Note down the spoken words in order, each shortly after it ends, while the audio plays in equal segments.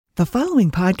The following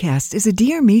podcast is a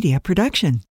Dear Media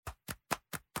production.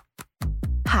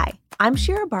 Hi, I'm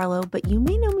Shira Barlow, but you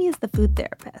may know me as the food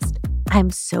therapist. I'm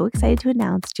so excited to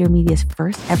announce Dear Media's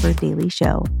first ever daily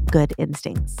show, Good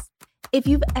Instincts. If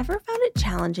you've ever found it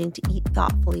challenging to eat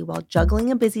thoughtfully while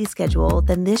juggling a busy schedule,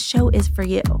 then this show is for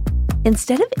you.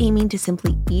 Instead of aiming to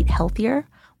simply eat healthier,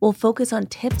 we'll focus on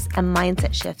tips and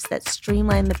mindset shifts that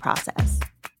streamline the process.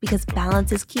 Because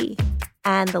balance is key,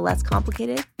 and the less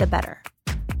complicated, the better.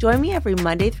 Join me every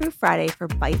Monday through Friday for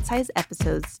bite-sized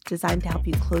episodes designed to help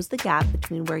you close the gap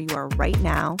between where you are right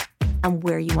now and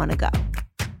where you want to go.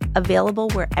 Available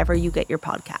wherever you get your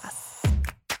podcasts.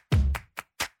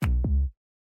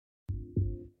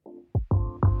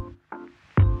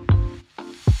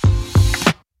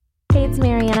 Hey, it's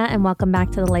Mariana, and welcome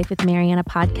back to the Life with Mariana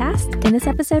podcast. In this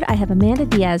episode, I have Amanda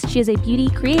Diaz. She is a beauty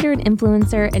creator and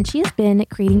influencer, and she has been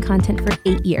creating content for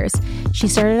 8 years. She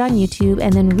started on YouTube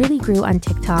and then really grew on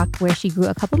TikTok, where she grew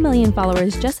a couple million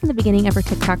followers just in the beginning of her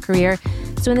TikTok career.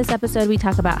 So in this episode, we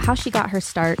talk about how she got her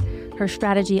start, her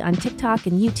strategy on TikTok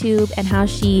and YouTube, and how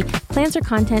she plans her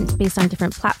content based on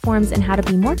different platforms and how to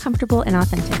be more comfortable and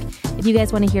authentic. If you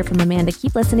guys want to hear from Amanda,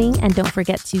 keep listening, and don't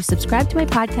forget to subscribe to my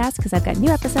podcast because I've got new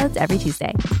episodes every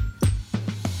Tuesday.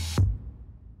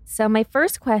 So my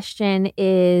first question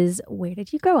is, where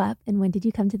did you grow up and when did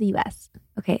you come to the US?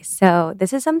 Okay, so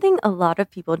this is something a lot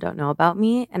of people don't know about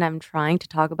me, and I'm trying to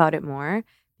talk about it more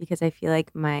because I feel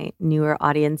like my newer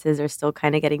audiences are still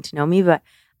kind of getting to know me. But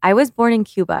I was born in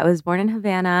Cuba. I was born in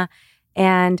Havana,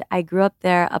 and I grew up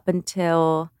there up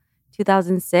until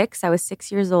 2006. I was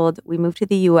 6 years old. We moved to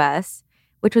the US,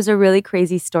 which was a really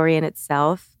crazy story in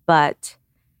itself, but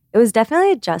it was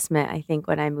definitely an adjustment, I think,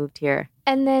 when I moved here.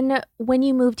 And then when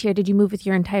you moved here, did you move with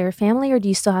your entire family or do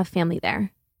you still have family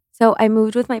there? So I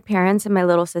moved with my parents and my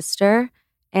little sister,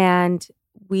 and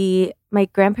my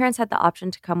grandparents had the option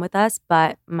to come with us,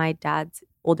 but my dad's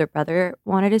older brother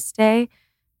wanted to stay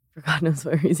for God knows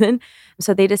what reason.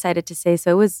 So they decided to stay.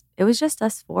 So it was just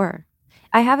us four.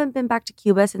 I haven't been back to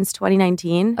Cuba since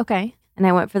 2019. Okay. And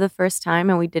I went for the first time,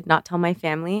 and we did not tell my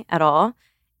family at all.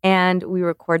 And we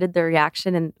recorded the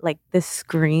reaction and like the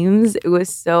screams. It was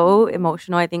so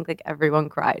emotional. I think like everyone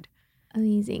cried.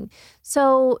 Amazing.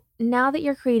 So now that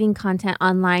you're creating content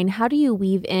online, how do you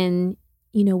weave in,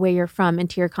 where you're from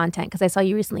into your content? Because I saw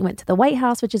you recently went to the White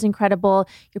House, which is incredible.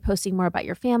 You're posting more about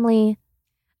your family.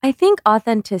 I think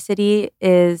authenticity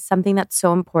is something that's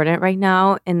so important right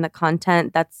now in the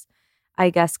content that's, I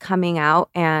guess, coming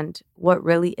out and what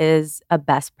really is a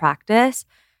best practice.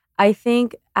 I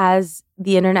think as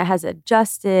the internet has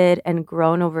adjusted and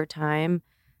grown over time,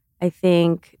 I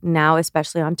think now,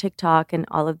 especially on TikTok and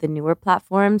all of the newer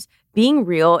platforms, being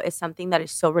real is something that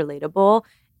is so relatable,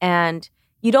 and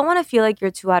you don't want to feel like you're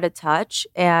too out of touch.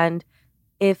 And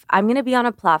if I'm going to be on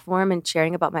a platform and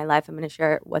sharing about my life, I'm going to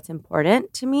share what's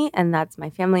important to me, and that's my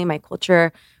family, my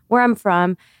culture, where I'm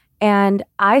from. And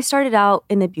I started out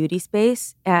in the beauty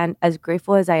space, and as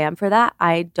grateful as I am for that,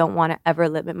 I don't want to ever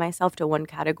limit myself to one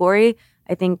category.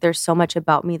 I think there's so much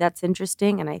about me that's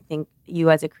interesting, and I think you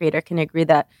as a creator can agree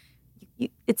that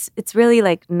it's really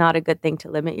like not a good thing to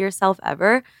limit yourself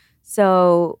ever.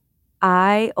 So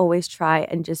I always try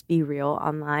and just be real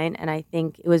online, and I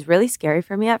think it was really scary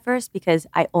for me at first because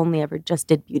I only ever just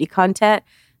did beauty content.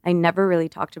 I never really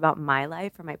talked about my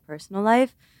life or my personal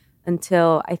life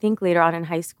until I think later on in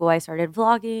high school, I started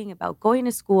vlogging about going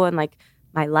to school and like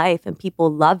my life, and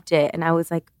people loved it. And I was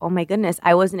like, oh my goodness,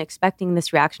 I wasn't expecting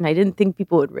this reaction. I didn't think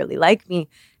people would really like me.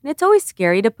 And it's always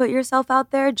scary to put yourself out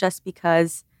there just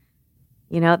because,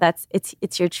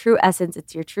 it's your true essence.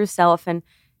 It's your true self. And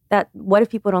that, what if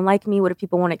people don't like me? What if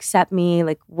people won't accept me?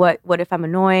 Like, what if I'm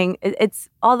annoying? It's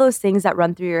all those things that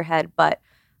run through your head. But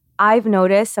I've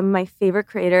noticed some of my favorite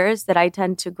creators that I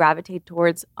tend to gravitate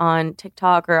towards on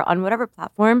TikTok or on whatever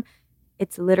platform,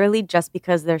 it's literally just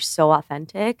because they're so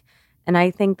authentic. And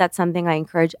I think that's something I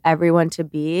encourage everyone to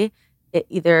be,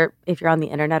 either if you're on the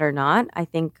internet or not. I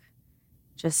think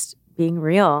just being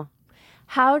real.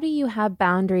 How do you have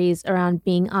boundaries around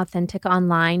being authentic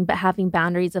online, but having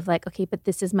boundaries of like, okay, but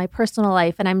this is my personal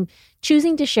life and I'm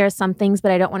choosing to share some things,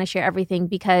 but I don't want to share everything?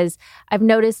 Because I've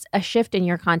noticed a shift in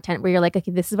your content where you're like,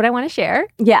 okay, this is what I want to share.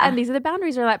 Yeah. And these are the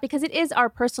boundaries around that, because it is our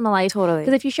personal life. Totally.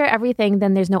 Because if you share everything,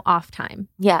 then there's no off time.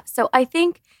 Yeah. So I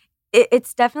think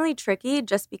it's definitely tricky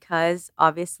just because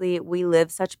obviously we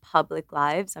live such public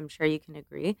lives. I'm sure you can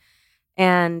agree.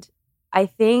 And I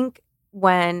think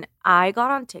when I got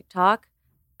on TikTok,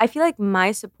 I feel like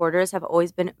my supporters have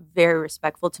always been very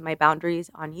respectful to my boundaries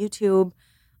on YouTube,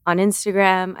 on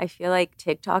Instagram. I feel like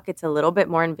TikTok, it's a little bit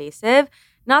more invasive.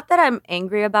 Not that I'm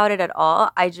angry about it at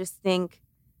all. I just think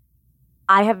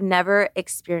I have never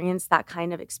experienced that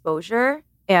kind of exposure.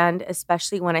 And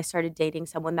especially when I started dating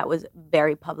someone that was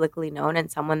very publicly known and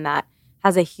someone that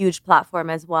has a huge platform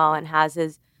as well and has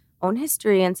his own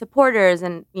history and supporters.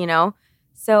 And,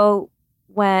 so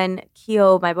when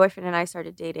Keo, my boyfriend, and I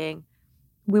started dating,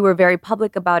 we were very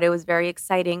public about it. It was very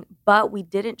exciting, but we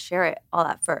didn't share it all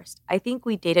at first. I think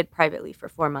we dated privately for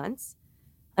 4 months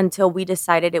until we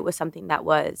decided it was something that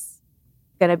was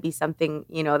going to be something,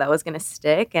 that was going to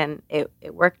stick, and it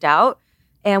worked out.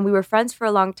 And we were friends for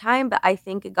a long time, but I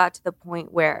think it got to the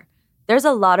point where there's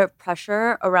a lot of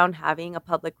pressure around having a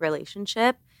public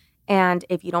relationship. And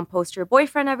if you don't post your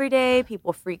boyfriend every day,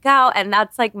 people freak out. And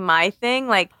that's like my thing.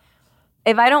 Like,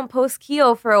 if I don't post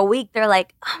Keo for a week, they're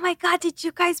like, oh my God, did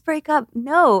you guys break up?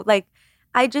 No, like,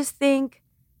 I just think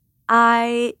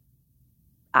I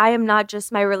am not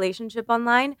just my relationship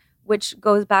online, which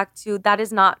goes back to that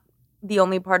is not the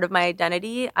only part of my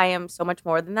identity. I am so much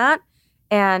more than that.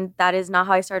 And that is not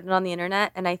how I started on the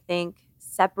internet. And I think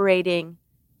separating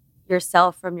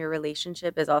yourself from your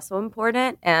relationship is also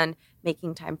important, and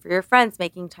making time for your friends,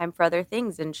 making time for other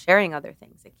things and sharing other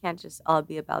things. It can't just all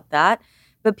be about that.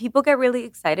 But people get really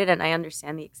excited, and I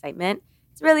understand the excitement.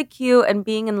 It's really cute, and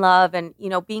being in love and,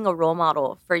 being a role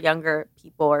model for younger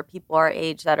people or people our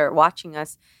age that are watching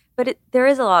us. But there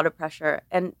is a lot of pressure.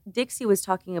 And Dixie was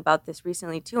talking about this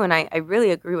recently too, and I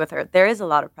really agree with her. There is a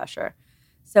lot of pressure.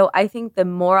 So I think the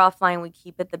more offline we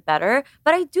keep it, the better.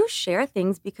 But I do share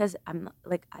things because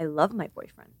I love my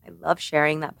boyfriend. I love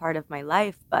sharing that part of my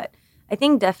life. But I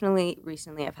think definitely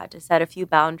recently I've had to set a few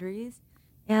boundaries.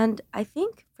 And I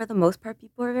think for the most part,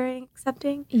 people are very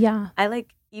accepting. Yeah. I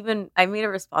made a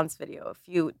response video a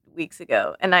few weeks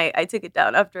ago, and I took it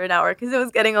down after an hour because it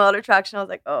was getting a lot of traction. I was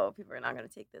like, oh, people are not going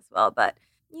to take this well. But,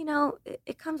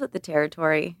 it comes with the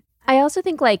territory. I also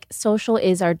think like social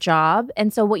is our job.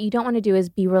 And so what you don't want to do is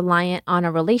be reliant on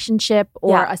a relationship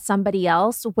or a somebody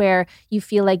else where you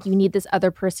feel like you need this other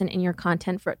person in your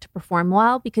content for it to perform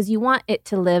well, because you want it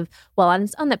to live well on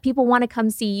its own, that people want to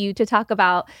come see you to talk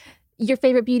about your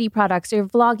favorite beauty products or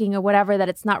vlogging or whatever, that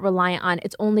it's not reliant on.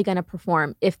 It's only going to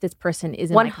perform if this person is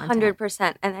in my content.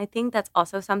 100%. And I think that's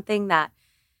also something that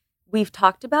we've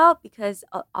talked about, because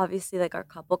obviously like our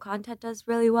couple content does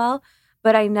really well.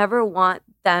 But I never want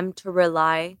them to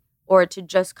rely or to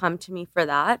just come to me for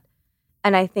that.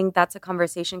 And I think that's a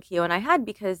conversation Keo and I had,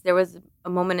 because there was a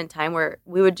moment in time where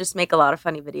we would just make a lot of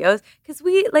funny videos because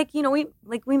we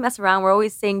mess around. We're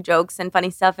always saying jokes and funny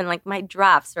stuff, and like my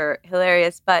drafts are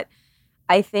hilarious. But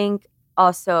I think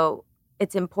also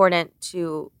it's important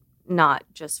to not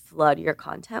just flood your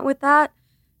content with that,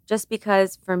 just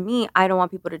because for me, I don't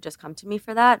want people to just come to me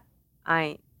for that.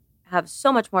 I have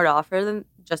so much more to offer than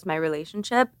just my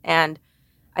relationship. And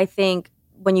I think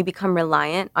when you become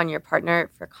reliant on your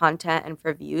partner for content and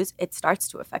for views, it starts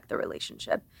to affect the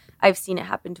relationship. I've seen it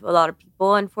happen to a lot of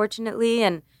people, unfortunately.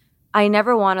 And I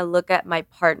never want to look at my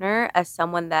partner as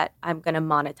someone that I'm going to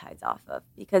monetize off of,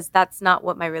 because that's not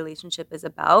what my relationship is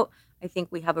about. I think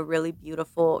we have a really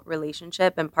beautiful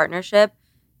relationship and partnership,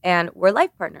 and we're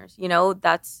life partners.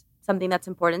 That's something that's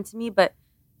important to me. But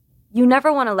you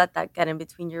never want to let that get in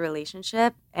between your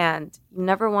relationship, and you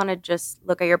never want to just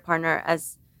look at your partner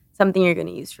as something you're going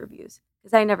to use for views.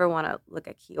 Because I never want to look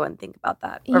at Keo and think about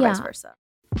that, or vice versa.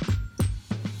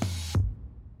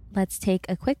 Let's take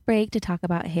a quick break to talk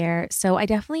about hair. So I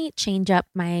definitely change up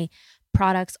my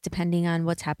products depending on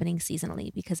what's happening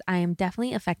seasonally, because I am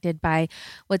definitely affected by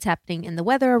what's happening in the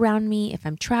weather around me if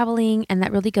I'm traveling, and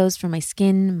that really goes for my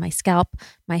skin, my scalp,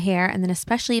 my hair, and then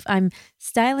especially if I'm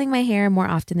styling my hair more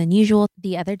often than usual.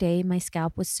 The other day my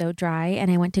scalp was so dry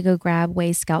and I went to go grab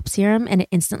Ouai's scalp serum, and it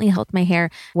instantly helped my hair.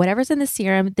 Whatever's in the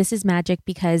serum, this is magic,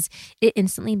 because it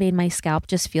instantly made my scalp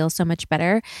just feel so much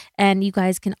better. And you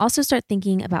guys can also start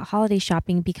thinking about holiday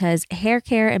shopping, because hair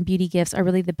care and beauty gifts are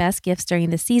really the best gifts during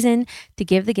the season to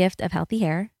give the gift of healthy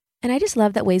hair. And I just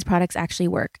love that Ouai's products actually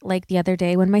work. Like the other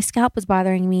day when my scalp was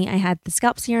bothering me, I had the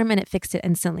scalp serum and it fixed it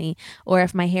instantly. Or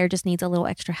if my hair just needs a little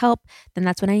extra help, then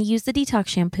that's when I use the detox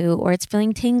shampoo. Or it's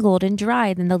feeling tangled and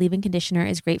dry, then the leave-in conditioner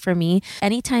is great for me.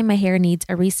 Anytime my hair needs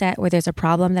a reset or there's a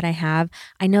problem that I have,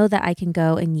 I know that I can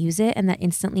go and use it, and that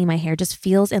instantly my hair just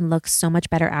feels and looks so much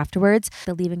better afterwards.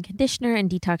 The leave-in conditioner and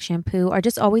detox shampoo are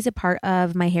just always a part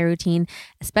of my hair routine,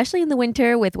 especially in the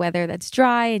winter with weather that's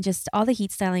dry and just all the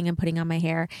heat styling I'm putting on my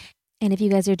hair. And if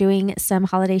you guys are doing some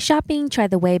holiday shopping, try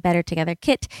the Ouai Better Together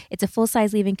kit. It's a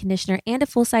full-size leave-in conditioner and a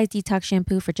full-size detox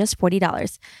shampoo for just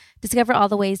 $40. Discover all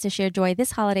the ways to share joy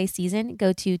this holiday season.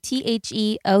 Go to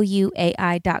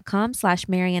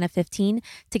THEOUAI.com/Mariana15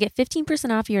 to get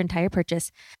 15% off your entire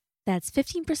purchase. That's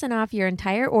 15% off your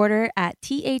entire order at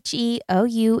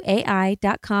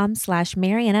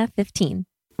theouai.com/Mariana15.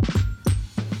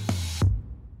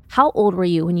 How old were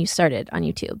you when you started on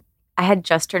YouTube? I had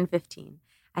just turned 15.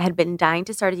 I had been dying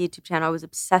to start a YouTube channel. I was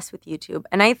obsessed with YouTube.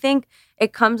 And I think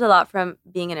it comes a lot from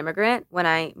being an immigrant. When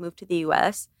I moved to the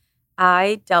US,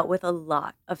 I dealt with a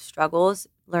lot of struggles,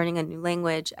 learning a new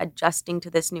language, adjusting to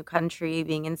this new country,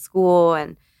 being in school,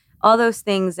 and all those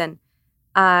things. And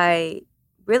I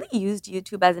really used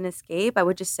YouTube as an escape. I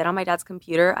would just sit on my dad's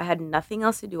computer. I had nothing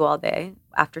else to do all day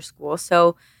after school.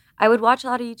 So I would watch a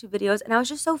lot of YouTube videos, and I was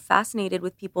just so fascinated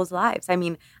with people's lives. I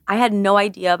mean, I had no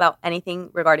idea about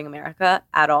anything regarding America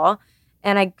at all.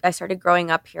 And I started growing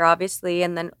up here, obviously.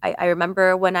 And then I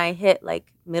remember when I hit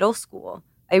like middle school,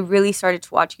 I really started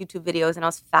to watch YouTube videos, and I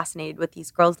was fascinated with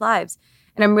these girls' lives.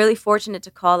 And I'm really fortunate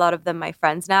to call a lot of them my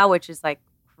friends now, which is like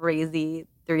crazy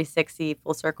 360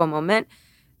 full circle moment.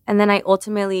 And then I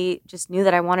ultimately just knew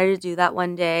that I wanted to do that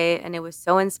one day. And it was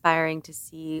so inspiring to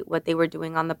see what they were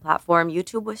doing on the platform.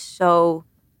 YouTube was so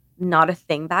not a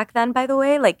thing back then, by the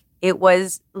way. Like, it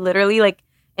was literally like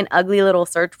an ugly little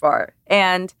search bar.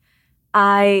 And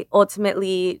I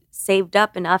ultimately saved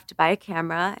up enough to buy a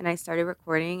camera, and I started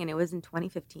recording, and it was in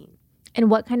 2015.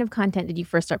 And what kind of content did you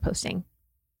first start posting?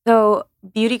 So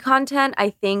beauty content,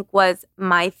 I think, was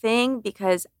my thing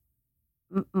because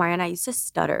Mariana, I used to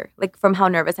stutter, like from how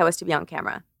nervous I was to be on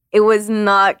camera. It was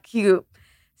not cute.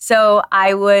 So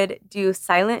I would do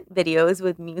silent videos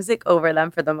with music over them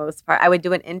for the most part. I would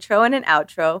do an intro and an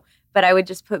outro, but I would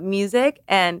just put music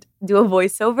and do a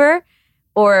voiceover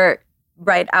or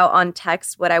write out on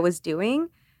text what I was doing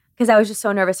because I was just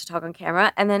so nervous to talk on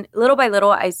camera. And then little by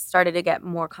little, I started to get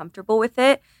more comfortable with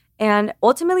it. And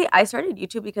ultimately, I started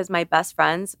YouTube because my best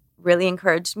friends really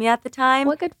encouraged me at the time.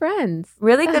 What good friends.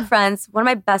 Really good friends. One of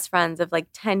my best friends of like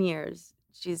 10 years.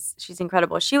 She's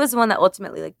incredible. She was the one that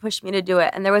ultimately like pushed me to do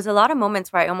it. And there was a lot of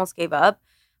moments where I almost gave up.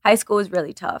 High school was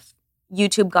really tough.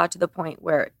 YouTube got to the point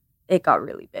where it got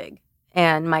really big.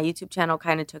 And my YouTube channel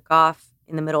kind of took off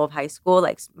in the middle of high school,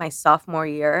 like my sophomore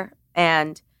year.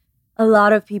 And a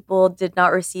lot of people did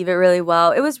not receive it really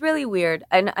well. It was really weird.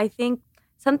 And I think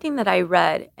something that I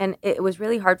read, and it was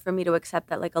really hard for me to accept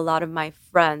that like a lot of my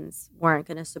friends weren't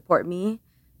going to support me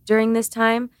during this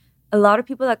time. A lot of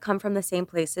people that come from the same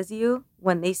place as you,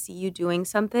 when they see you doing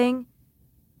something,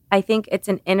 I think it's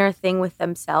an inner thing with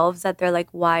themselves that they're like,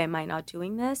 why am I not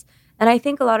doing this? And I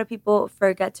think a lot of people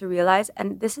forget to realize,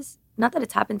 and this is not that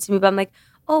it's happened to me, but I'm like,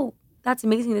 oh, that's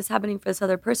amazing, this is happening for this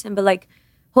other person, but like,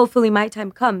 hopefully my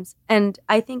time comes. And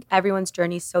I think everyone's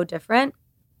journey is so different.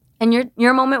 And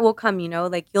your moment will come, you know,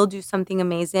 like you'll do something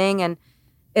amazing and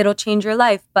it'll change your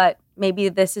life, but maybe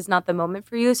this is not the moment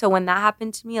for you. So when that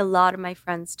happened to me, a lot of my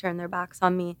friends turned their backs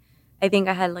on me. I think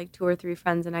I had like 2 or 3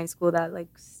 friends in high school that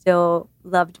like still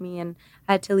loved me, and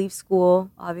I had to leave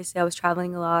school. Obviously, I was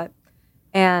traveling a lot,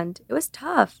 and it was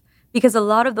tough because a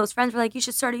lot of those friends were like, you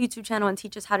should start a YouTube channel and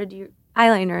teach us how to do your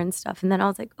eyeliner and stuff. And then I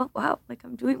was like, oh, wow, like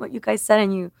I'm doing what you guys said,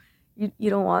 and you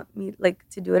don't want me like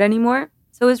to do it anymore.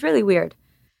 So it was really weird.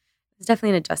 It's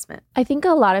definitely an adjustment. I think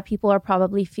a lot of people are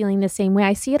probably feeling the same way.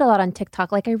 I see it a lot on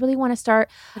TikTok. Like, I really want to start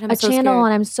a channel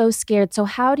and I'm so scared. So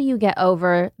how do you get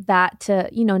over that to,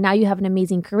 you know, now you have an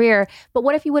amazing career, but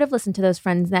what if you would have listened to those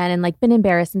friends then and like been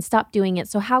embarrassed and stopped doing it?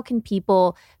 So how can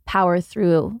people power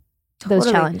through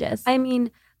those challenges? I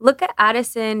mean, look at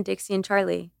Addison, Dixie, and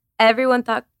Charlie. Everyone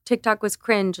thought TikTok was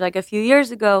cringe like a few years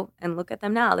ago, and look at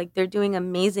them now. Like, they're doing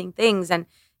amazing things. And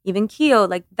even Keo,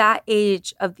 like that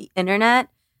age of the internet,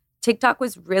 TikTok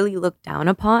was really looked down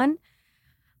upon.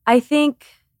 I think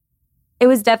it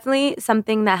was definitely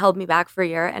something that held me back for a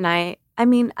year. And I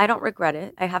mean, I don't regret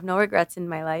it. I have no regrets in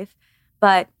my life.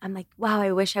 But I'm like, wow,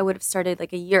 I wish I would have started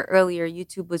like a year earlier.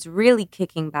 YouTube was really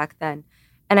kicking back then.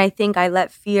 And I think I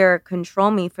let fear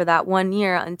control me for that 1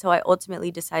 year until I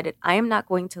ultimately decided I am not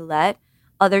going to let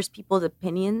others people's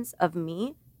opinions of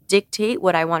me dictate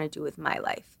what I want to do with my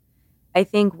life. I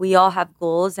think we all have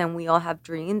goals and we all have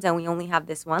dreams, and we only have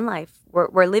this one life.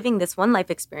 We're living this one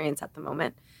life experience at the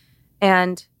moment.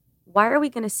 And why are we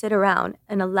going to sit around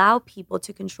and allow people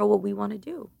to control what we want to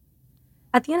do?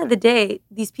 At the end of the day,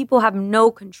 these people have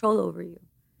no control over you.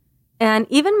 And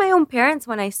even my own parents,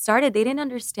 when I started, they didn't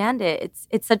understand it.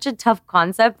 It's such a tough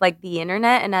concept, like the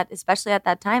internet. And especially at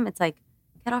that time, it's like,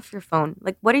 get off your phone.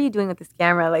 Like, what are you doing with this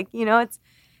camera? Like, you know, it's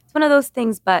one of those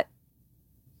things. But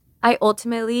I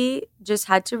ultimately just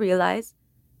had to realize,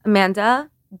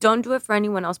 Amanda, don't do it for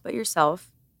anyone else but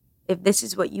yourself. If this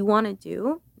is what you want to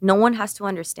do, no one has to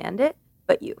understand it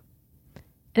but you.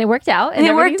 And it worked out. And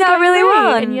it worked out really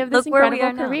well. And you have this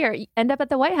incredible career. You end up at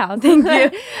the White House. Thank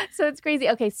you. So it's crazy.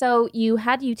 Okay, so you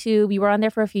had YouTube. You were on there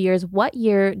for a few years. What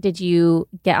year did you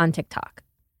get on TikTok?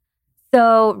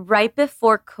 So right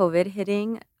before COVID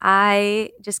hitting,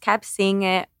 I just kept seeing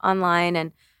it online.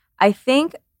 And I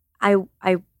think I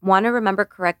want to remember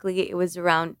correctly, it was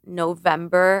around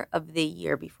November of the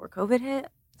year before COVID hit.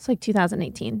 It's like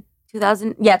 2018.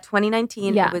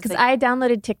 2019. Yeah, because I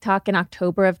downloaded TikTok in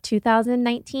October of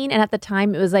 2019. And at the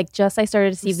time, it was like just I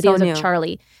started to see videos of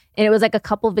Charlie. And it was like a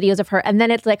couple videos of her. And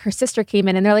then it's like her sister came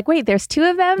in and they're like, wait, there's two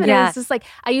of them? And it was just like,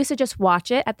 I used to just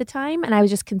watch it at the time. And I was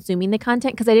just consuming the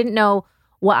content because I didn't know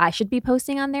what I should be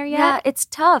posting on there yet. Yeah, it's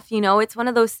tough. It's one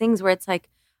of those things where it's like,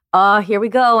 oh, here we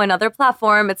go, another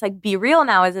platform. It's like Be Real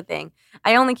now is a thing.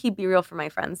 I only keep Be Real for my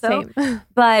friends. Same.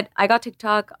 But I got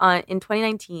TikTok in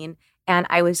 2019. And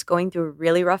I was going through a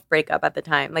really rough breakup at the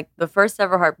time, like the first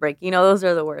ever heartbreak. Those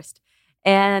are the worst.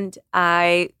 And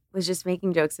I was just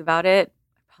making jokes about it.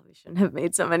 I probably shouldn't have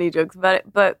made so many jokes about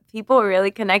it, but people really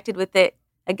connected with it.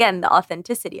 Again, the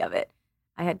authenticity of it.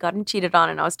 I had gotten cheated on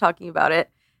and I was talking about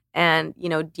it and,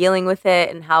 dealing with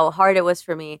it and how hard it was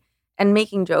for me and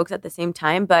making jokes at the same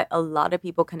time. But a lot of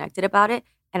people connected about it.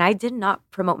 And I did not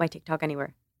promote my TikTok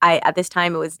anywhere. At this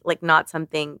time, it was like not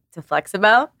something to flex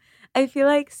about. I feel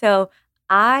like. So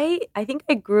I think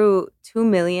I grew 2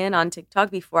 million on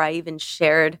TikTok before I even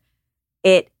shared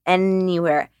it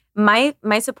anywhere. My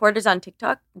supporters on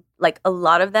TikTok, like a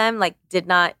lot of them, like did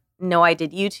not know I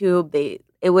did YouTube.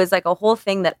 It was like a whole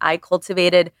thing that I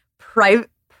cultivated privately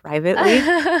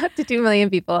to 2 million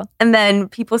people. And then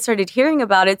people started hearing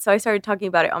about it. So I started talking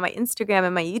about it on my Instagram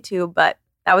and my YouTube. But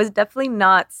that was definitely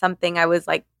not something I was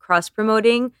like cross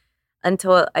promoting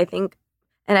until I think.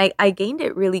 And I gained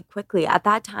it really quickly. At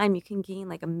that time, you can gain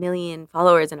like 1 million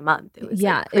followers in a month. It was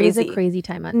it was a crazy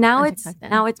time. Now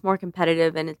it's more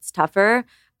competitive and it's tougher.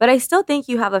 But I still think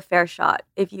you have a fair shot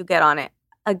if you get on it.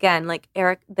 Again, like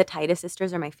the Titus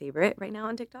sisters are my favorite right now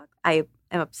on TikTok. I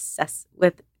am obsessed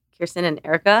with Kirsten and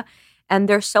Erica. And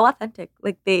they're so authentic.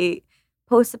 Like they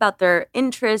post about their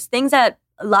interests, things that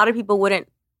a lot of people wouldn't,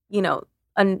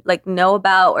 know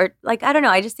about or like, I don't know.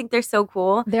 I just think they're so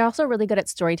cool. They're also really good at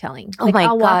storytelling. Oh my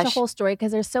I'll gosh. watch a whole story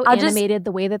because they're so animated,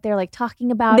 the way that they're like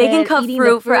talking about they it. They can cut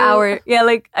fruit for hours. Yeah,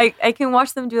 like I can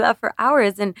watch them do that for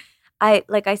hours. And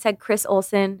like I said, Chris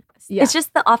Olsen, it's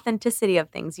just the authenticity of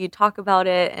things. You talk about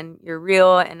it and you're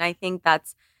real. And I think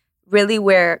that's really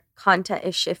where content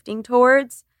is shifting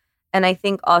towards. And I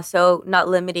think also not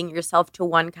limiting yourself to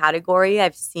one category.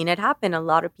 I've seen it happen. A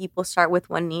lot of people start with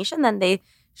one niche and then they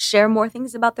share more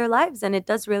things about their lives and it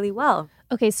does really well.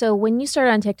 Okay, so when you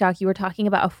started on TikTok, you were talking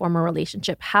about a former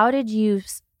relationship. How did you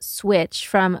switch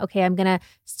from, okay, I'm going to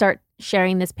start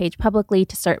sharing this page publicly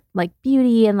to start like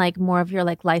beauty and like more of your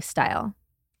like lifestyle?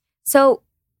 So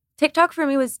TikTok for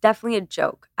me was definitely a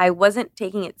joke. I wasn't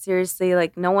taking it seriously.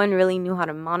 Like no one really knew how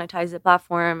to monetize the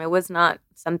platform. It was not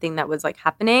something that was like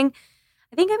happening.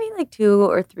 I think I made like 2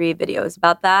 or 3 videos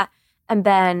about that. And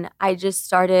then I just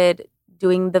started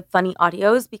doing the funny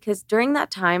audios because during that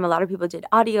time, a lot of people did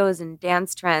audios and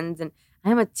dance trends. And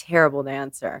I'm a terrible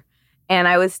dancer. And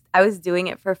I was doing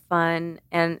it for fun.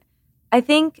 And I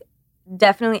think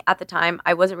definitely at the time,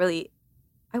 I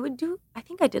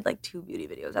think I did like 2 beauty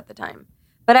videos at the time.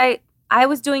 But I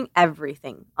was doing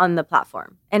everything on the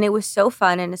platform. And it was so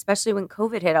fun. And especially when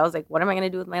COVID hit, I was like, what am I going to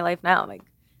do with my life now? Like,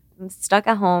 I'm stuck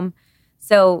at home.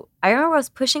 So I remember I was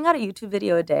pushing out a YouTube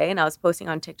video a day and I was posting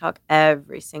on TikTok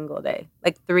every single day,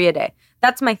 like 3 a day.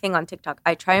 That's my thing on TikTok.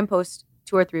 I try and post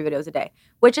 2 or 3 videos a day,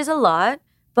 which is a lot.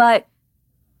 But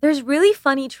there's really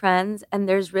funny trends and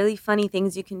there's really funny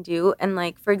things you can do. And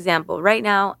like, for example, right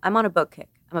now, I'm on a book kick.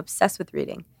 I'm obsessed with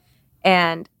reading.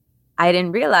 And I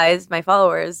didn't realize my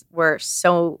followers were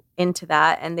so into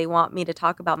that and they want me to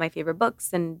talk about my favorite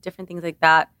books and different things like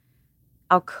that.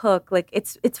 I'll cook. Like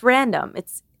it's random.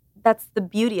 That's the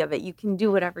beauty of it. You can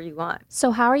do whatever you want.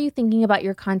 So how are you thinking about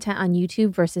your content on YouTube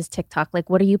versus TikTok? Like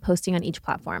what are you posting on each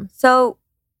platform? So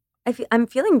I'm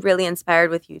feeling really inspired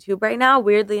with YouTube right now,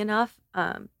 weirdly enough.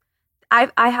 I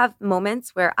have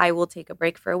moments where I will take a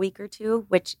break for a week or 2,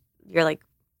 which you're like,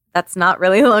 that's not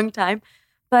really a long time.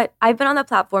 But I've been on the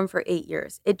platform for 8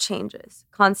 years. It changes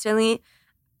constantly.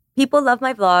 People love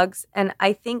my vlogs. And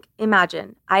I think,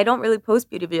 imagine, I don't really post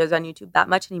beauty videos on YouTube that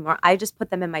much anymore. I just put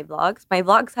them in my vlogs. My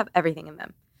vlogs have everything in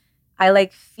them. I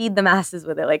like feed the masses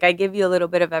with it. Like I give you a little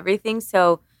bit of everything.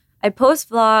 So I post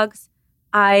vlogs.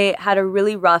 I had a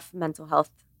really rough mental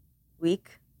health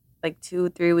week, like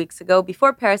 2-3 weeks ago.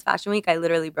 Before Paris Fashion Week, I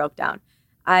literally broke down.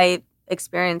 I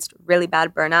experienced really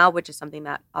bad burnout, which is something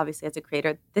that obviously as a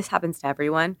creator, this happens to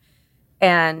everyone.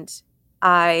 And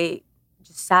I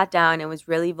just sat down and was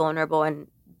really vulnerable and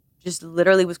just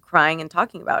literally was crying and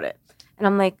talking about it. And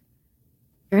I'm like,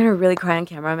 you're going to really cry on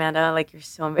camera, Amanda? Like, you're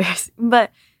so embarrassing.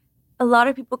 But a lot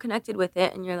of people connected with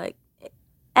it. And you're like,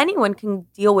 anyone can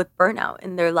deal with burnout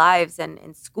in their lives and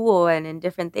in school and in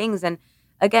different things. And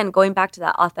again, going back to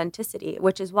that authenticity,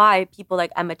 which is why people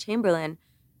like Emma Chamberlain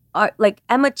are like,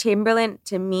 Emma Chamberlain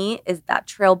to me is that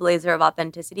trailblazer of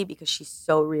authenticity because she's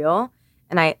so real.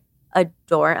 And I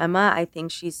adore Emma. I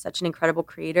think she's such an incredible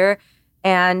creator.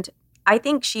 And I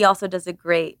think she also does a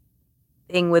great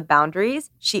thing with boundaries.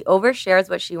 She overshares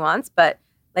what she wants, but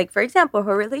like, for example,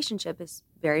 her relationship is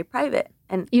very private.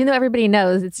 And even though everybody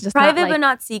knows, it's just private not like, but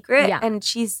not secret. Yeah. And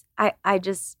she's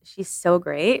so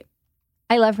great.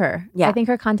 I love her. Yeah. I think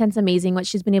her content's amazing, what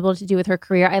she's been able to do with her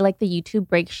career. I like the YouTube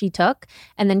break she took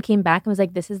and then came back and was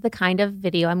like, this is the kind of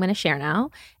video I'm going to share now.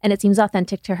 And it seems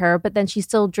authentic to her, but then she's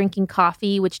still drinking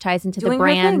coffee, which ties into the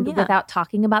brand without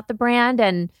talking about the brand.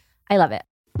 And I love it.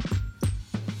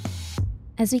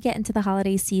 As we get into the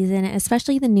holiday season,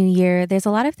 especially the new year, there's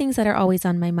a lot of things that are always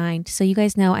on my mind. So you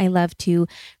guys know I love to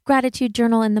gratitude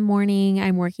journal in the morning.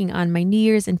 I'm working on my New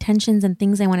Year's intentions and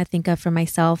things I want to think of for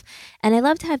myself. And I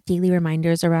love to have daily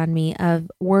reminders around me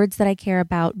of words that I care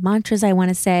about, mantras I want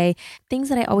to say, things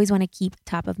that I always want to keep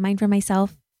top of mind for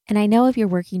myself. And I know if you're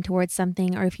working towards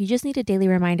something or if you just need a daily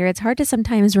reminder, it's hard to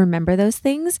sometimes remember those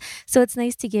things. So it's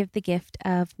nice to give the gift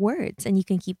of words, and you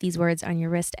can keep these words on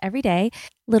your wrist every day.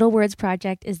 Little Words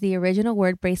Project is the original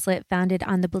word bracelet founded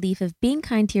on the belief of being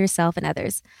kind to yourself and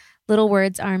others. Little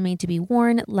words are made to be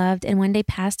worn, loved, and one day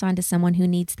passed on to someone who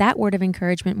needs that word of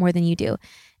encouragement more than you do.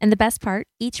 And the best part,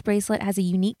 each bracelet has a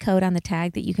unique code on the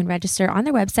tag that you can register on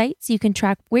their website so you can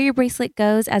track where your bracelet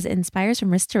goes as it inspires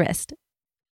from wrist to wrist.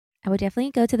 I would definitely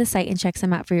go to the site and check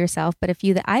some out for yourself, but a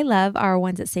few that I love are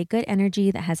ones that say good energy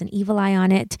that has an evil eye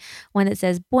on it, one that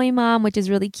says boy mom, which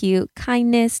is really cute,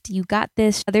 kindness, you got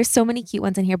this. There's so many cute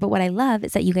ones in here, but what I love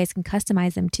is that you guys can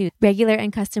customize them too. Regular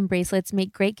and custom bracelets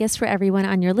make great gifts for everyone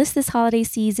on your list this holiday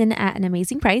season at an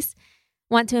amazing price.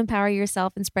 Want to empower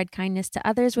yourself and spread kindness to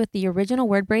others with the original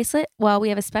word bracelet? Well, we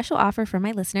have a special offer for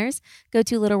my listeners. Go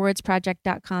to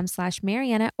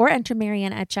littlewordsproject.com/Mariana or enter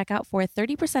Mariana at checkout for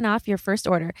 30% off your first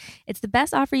order. It's the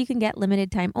best offer you can get, limited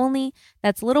time only.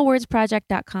 That's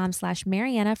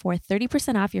littlewordsproject.com/Mariana for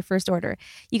 30% off your first order.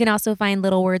 You can also find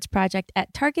Little Words Project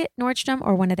at Target, Nordstrom,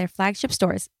 or one of their flagship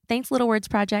stores. Thanks, Little Words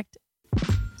Project.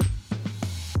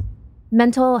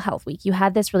 Mental Health Week. You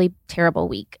had this really terrible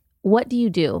week. What do you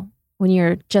do when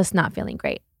you're just not feeling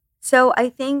great? So I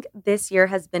think this year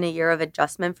has been a year of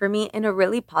adjustment for me in a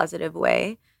really positive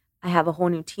way. I have a whole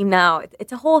new team now.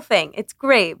 It's a whole thing. It's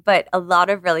great, but a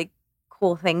lot of really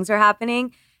cool things are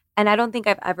happening. And I don't think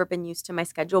I've ever been used to my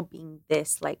schedule being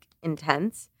this like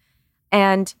intense.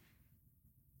 And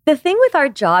the thing with our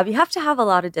job, you have to have a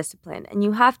lot of discipline and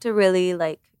you have to really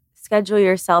like schedule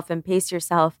yourself and pace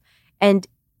yourself. And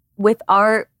with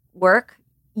our work,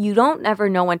 you don't ever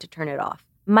know when to turn it off.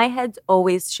 My head's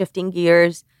always shifting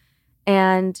gears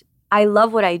and I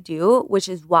love what I do, which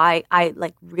is why I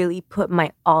like really put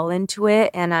my all into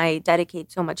it and I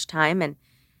dedicate so much time. And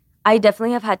I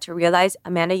definitely have had to realize,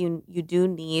 Amanda, you do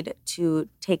need to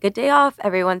take a day off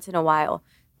every once in a while,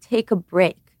 take a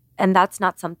break. And that's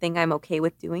not something I'm okay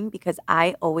with doing because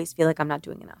I always feel like I'm not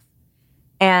doing enough.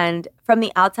 And from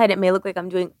the outside, it may look like I'm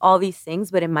doing all these things,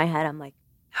 but in my head, I'm like,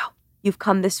 no, you've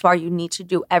come this far. You need to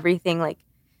do everything like,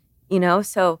 you know,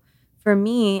 so for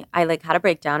me, I like had a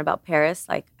breakdown about Paris.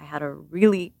 Like I had a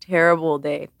really terrible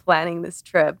day planning this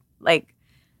trip. Like,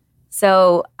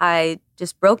 so I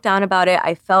just broke down about it.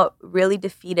 I felt really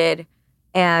defeated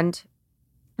and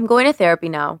I'm going to therapy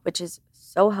now, which is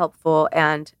so helpful.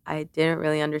 And I didn't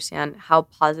really understand how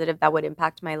positive that would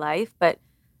impact my life, but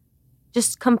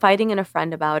just confiding in a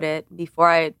friend about it before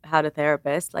I had a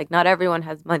therapist. Like not everyone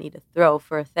has money to throw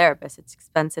for a therapist. It's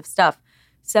expensive stuff.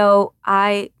 So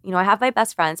I have my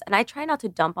best friends and I try not to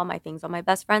dump all my things on my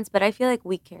best friends, but I feel like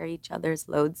we carry each other's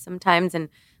loads sometimes and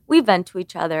we vent to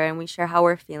each other and we share how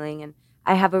we're feeling. And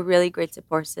I have a really great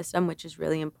support system, which is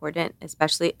really important,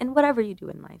 especially in whatever you do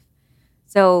in life.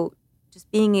 So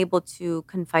just being able to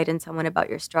confide in someone about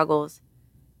your struggles,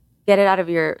 get it out of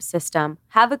your system,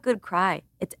 have a good cry.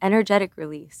 It's energetic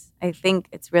release. I think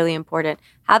it's really important.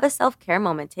 Have a self-care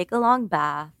moment, take a long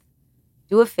bath,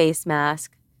 do a face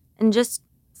mask, and just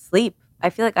sleep. I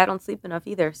feel like I don't sleep enough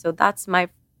either. So that's my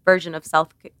version of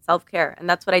self-care. And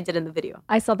that's what I did in the video.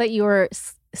 I saw that you were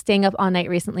staying up all night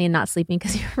recently and not sleeping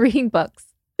because you were reading books.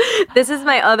 This is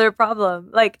my other problem.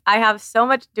 Like I have so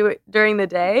much to do during the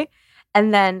day.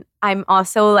 And then I'm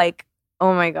also like,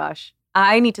 oh my gosh,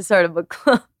 I need to start a book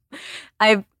club.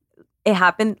 it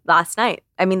happened last night.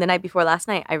 I mean, the night before last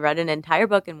night, I read an entire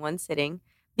book in one sitting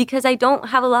because I don't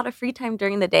have a lot of free time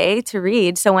during the day to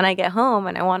read. So when I get home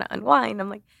and I want to unwind, I'm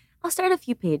like, I'll start a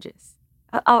few pages.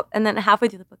 And then halfway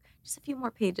through the book, just a few more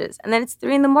pages. And then it's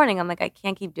 3 a.m. I'm like, I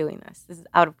can't keep doing this. This is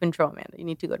out of control, Amanda. You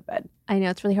need to go to bed. I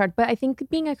know it's really hard, but I think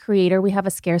being a creator, we have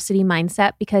a scarcity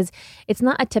mindset because it's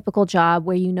not a typical job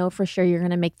where you know for sure you're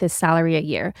going to make this salary a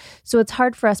year. So it's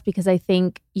hard for us because I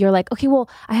think you're like, okay, well,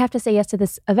 I have to say yes to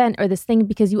this event or this thing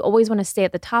because you always want to stay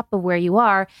at the top of where you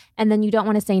are. And then you don't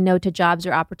want to say no to jobs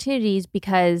or opportunities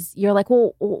because you're like,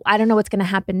 well, I don't know what's going to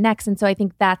happen next. And so I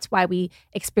think that's why we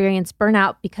experience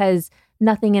burnout because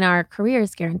nothing in our career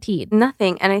is guaranteed.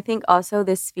 Nothing. And I think also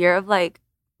this fear of like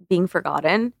being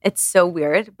forgotten, it's so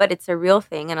weird, but it's a real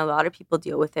thing. And a lot of people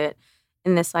deal with it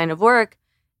in this line of work.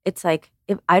 It's like,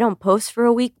 if I don't post for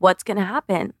a week, what's going to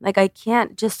happen? Like, I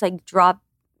can't just like drop,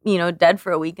 dead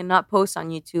for a week and not post on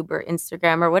YouTube or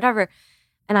Instagram or whatever.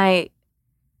 And I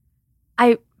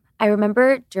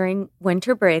remember during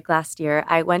winter break last year,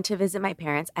 I went to visit my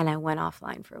parents and I went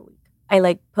offline for a week. I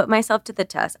like put myself to the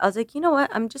test. I was like, you know what?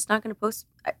 I'm just not going to post.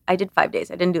 I did 5 days.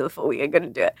 I didn't do the full week. I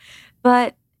couldn't do it.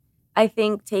 But I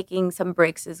think taking some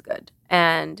breaks is good.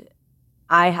 And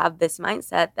I have this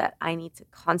mindset that I need to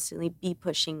constantly be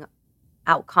pushing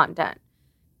out content.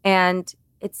 And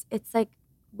it's like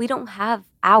we don't have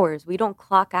hours. We don't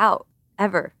clock out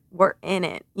ever. We're in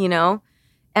it,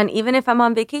 And even if I'm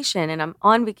on vacation and I'm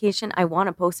on vacation, I want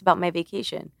to post about my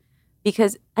vacation.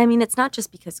 Because, I mean, it's not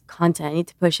just because content, I need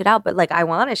to push it out, but like, I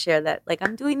want to share that, like,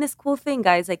 I'm doing this cool thing,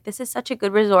 guys. Like, this is such a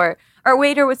good resort. Our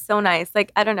waiter was so nice.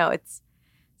 Like, I don't know.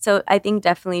 So I think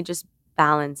definitely just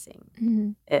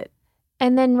balancing it.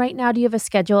 And then right now, do you have a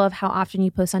schedule of how often you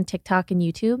post on TikTok and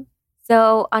YouTube?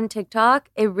 So on TikTok,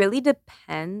 it really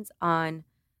depends on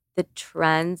the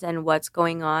trends and what's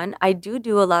going on. I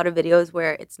do a lot of videos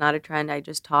where it's not a trend, I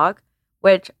just talk,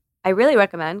 which I really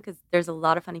recommend because there's a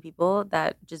lot of funny people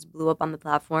that just blew up on the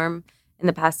platform in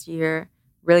the past year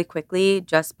really quickly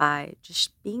just by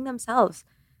just being themselves.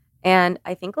 And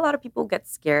I think a lot of people get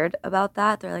scared about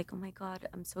that. They're like, oh my God,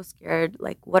 I'm so scared.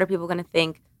 Like, what are people going to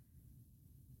think?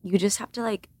 You just have to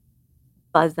like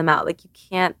buzz them out. Like, you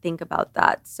can't think about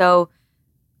that. So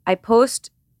I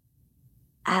post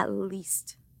at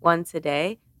least once a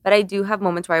day, but I do have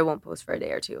moments where I won't post for a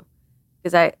day or two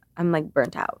because I'm like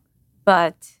burnt out.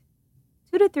 But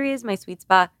 2 to 3 is my sweet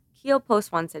spot. Keel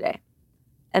posts once a day.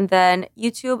 And then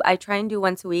YouTube, I try and do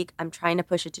once a week. I'm trying to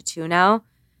push it to 2 now.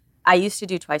 I used to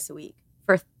do twice a week.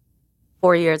 For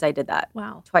 4 years, I did that.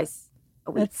 Wow. Twice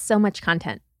a week. That's so much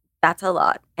content. That's a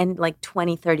lot. And like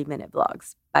 20, 30-minute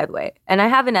vlogs, by the way. And I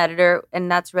have an editor,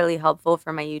 and that's really helpful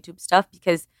for my YouTube stuff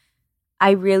because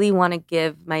I really want to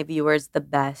give my viewers the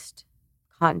best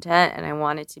content, and I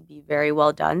want it to be very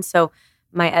well done. So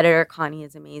my editor, Connie,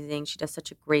 is amazing. She does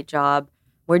such a great job.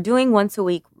 We're doing once a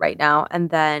week right now. And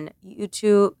then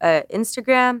YouTube,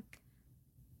 Instagram,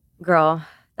 girl,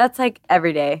 that's like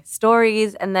every day.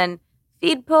 Stories and then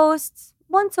feed posts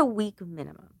once a week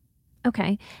minimum.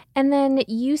 Okay. And then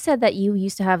you said that you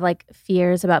used to have like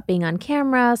fears about being on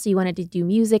camera. So you wanted to do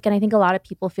music. And I think a lot of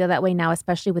people feel that way now,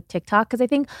 especially with TikTok. Because I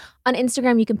think on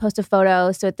Instagram, you can post a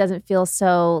photo so it doesn't feel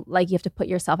so like you have to put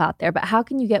yourself out there. But how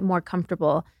can you get more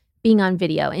comfortable being on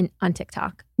video on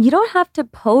TikTok? You don't have to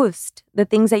post the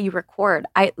things that you record.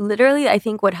 I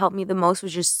think what helped me the most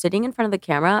was just sitting in front of the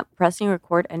camera, pressing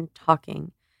record and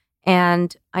talking.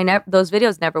 And those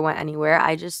videos never went anywhere.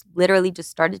 I just literally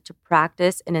just started to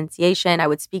practice enunciation. I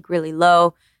would speak really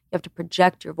low. You have to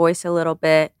project your voice a little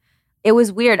bit. It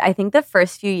was weird. I think the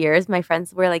first few years, my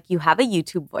friends were like, you have a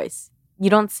YouTube voice.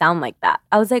 You don't sound like that.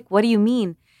 I was like, what do you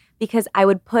mean? Because I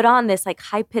would put on this like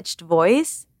high-pitched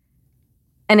voice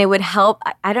and it would help.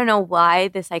 I don't know why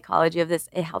the psychology of this,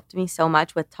 it helped me so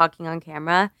much with talking on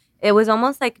camera. It was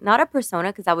almost like not a persona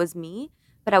because that was me,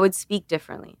 but I would speak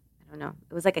differently. I don't know.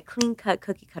 It was like a clean-cut,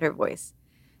 cookie-cutter voice.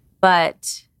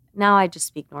 But now I just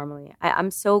speak normally.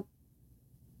 I'm so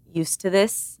used to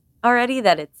this already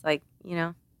that it's like,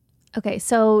 Okay,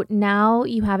 so now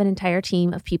you have an entire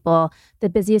team of people, the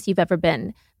busiest you've ever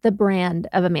been, the brand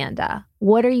of Amanda.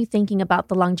 What are you thinking about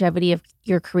the longevity of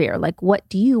your career? Like, what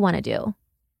do you want to do?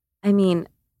 I mean,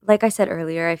 like I said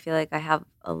earlier, I feel like I have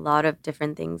a lot of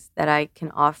different things that I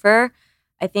can offer.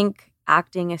 I think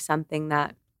acting is something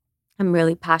that I'm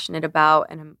really passionate about,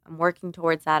 and I'm working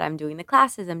towards that. I'm doing the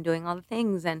classes, I'm doing all the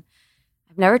things, and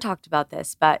I've never talked about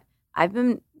this, but I've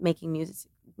been making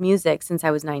music since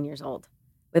I was 9 years old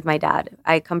with my dad.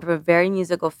 I come from a very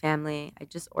musical family. I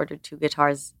just ordered 2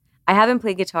 guitars. I haven't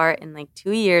played guitar in like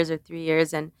 2 years or 3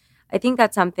 years, and I think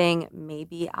that's something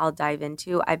maybe I'll dive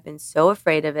into. I've been so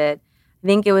afraid of it. I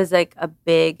think it was like a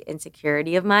big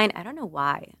insecurity of mine. I don't know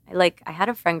why. I had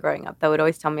a friend growing up that would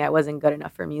always tell me I wasn't good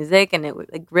enough for music, and it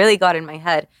like really got in my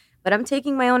head. But I'm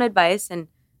taking my own advice and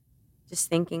just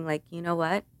thinking like, you know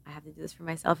what? I have to do this for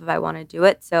myself if I want to do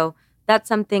it. So that's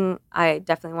something I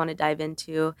definitely want to dive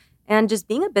into. And just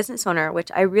being a business owner,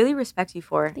 which I really respect you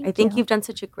for. I think you've done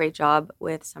such a great job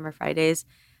with Summer Fridays.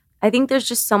 I think there's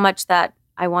just so much that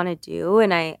I want to do.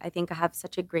 And I think I have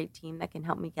such a great team that can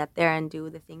help me get there and do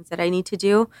the things that I need to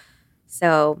do.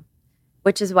 So,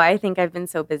 which is why I think I've been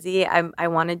so busy. I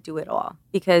want to do it all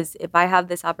because if I have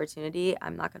this opportunity,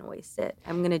 I'm not going to waste it.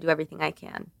 I'm going to do everything I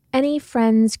can. Any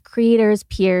friends, creators,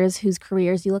 peers whose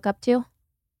careers you look up to?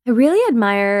 I really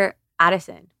admire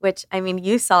Addison, which, I mean,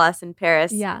 you saw us in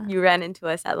Paris. Yeah. You ran into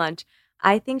us at lunch.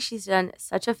 I think she's done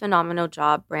such a phenomenal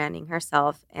job branding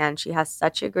herself, and she has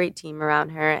such a great team around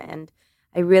her. And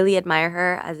I really admire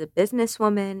her as a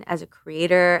businesswoman, as a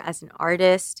creator, as an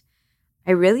artist.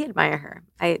 I really admire her.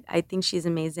 I think she's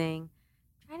amazing.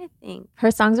 I'm trying to think.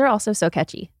 Her songs are also so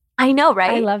catchy. I know,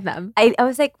 right? I love them. I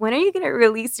was like, when are you going to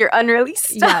release your unreleased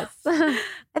stuff? Yes.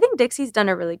 I think Dixie's done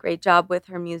a really great job with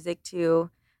her music,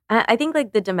 too. I think,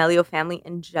 like, the D'Amelio family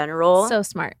in general. So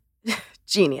smart.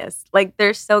 Genius. Like,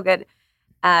 they're so good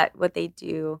at what they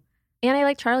do. And I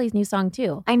like Charlie's new song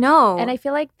too. I know. And I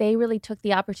feel like they really took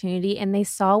the opportunity and they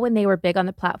saw when they were big on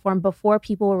the platform before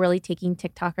people were really taking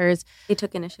TikTokers. They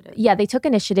took initiative. Yeah, they took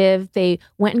initiative. They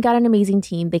went and got an amazing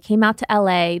team. They came out to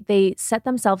LA. They set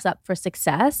themselves up for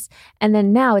success. And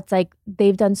then now it's like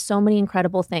they've done so many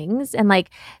incredible things. And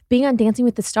like being on Dancing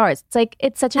with the Stars, it's like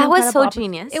it's such an incredible incredible was so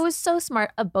genius. It was so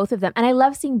smart of both of them. And I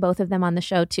love seeing both of them on the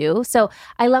show too. So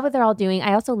I love what they're all doing.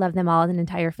 I also love them all as an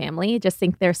entire family. I just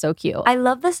think they're so cute. I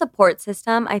love the support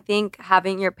system. I think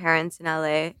having your parents in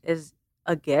LA is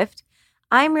a gift.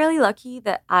 I'm really lucky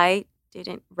that I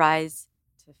didn't rise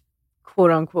to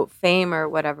quote unquote fame or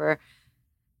whatever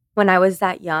when I was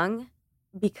that young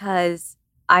because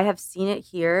I have seen it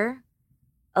here.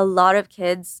 A lot of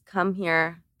kids come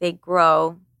here, they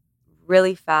grow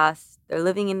really fast. They're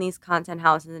living in these content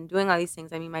houses and doing all these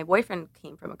things. I mean, my boyfriend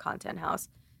came from a content house,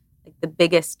 like the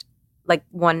biggest, like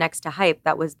one next to Hype.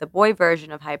 That was the boy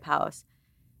version of Hype House.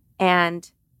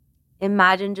 And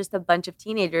imagine just a bunch of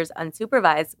teenagers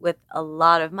unsupervised with a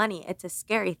lot of money. It's a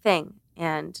scary thing.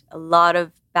 And a lot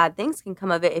of bad things can come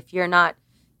of it if you're not,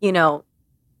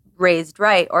 raised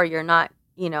right or you're not,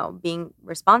 being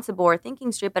responsible or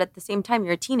thinking straight. But at the same time,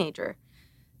 you're a teenager.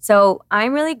 So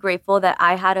I'm really grateful that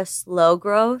I had a slow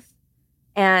growth.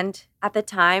 And at the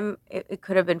time, it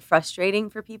could have been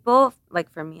frustrating for people.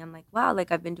 Like for me, I'm like, wow,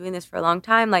 like I've been doing this for a long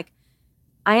time. Like,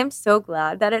 I am so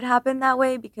glad that it happened that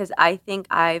way because I think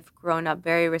I've grown up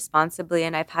very responsibly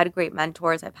and I've had great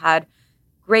mentors. I've had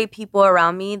great people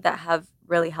around me that have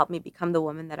really helped me become the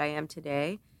woman that I am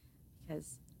today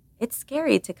because it's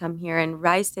scary to come here and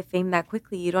rise to fame that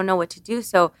quickly. You don't know what to do.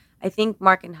 So I think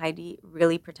Mark and Heidi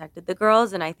really protected the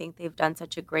girls and I think they've done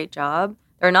such a great job.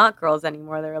 They're not girls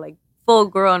anymore. They're like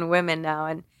full-grown women now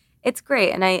and it's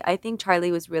great. And I think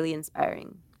Charlie was really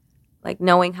inspiring. Like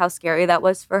knowing how scary that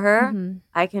was for her,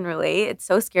 I can relate. It's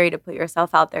so scary to put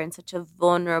yourself out there in such a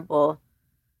vulnerable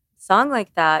song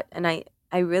like that. And I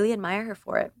really admire her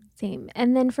for it. Same.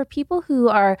 And then for people who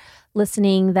are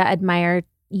listening that admire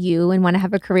you and want to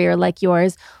have a career like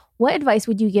yours, what advice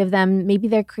would you give them? Maybe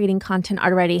they're creating content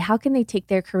already. How can they take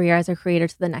their career as a creator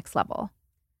to the next level?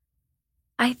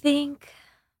 I think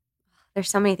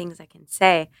there's so many things I can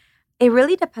say. It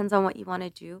really depends on what you want to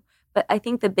do. But I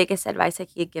think the biggest advice I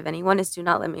could give anyone is do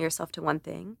not limit yourself to one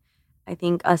thing. I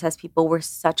think us as people, we're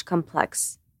such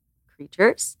complex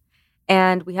creatures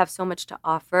and we have so much to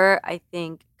offer. I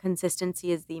think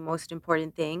consistency is the most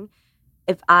important thing.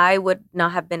 If I would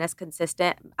not have been as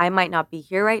consistent, I might not be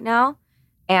here right now.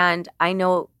 And I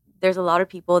know there's a lot of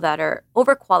people that are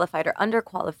overqualified or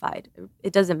underqualified.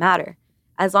 It doesn't matter.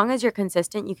 As long as you're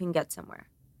consistent, you can get somewhere.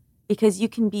 Because you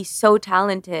can be so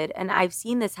talented. And I've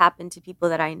seen this happen to people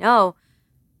that I know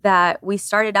that we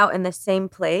started out in the same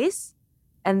place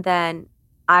and then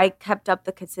I kept up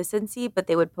the consistency, but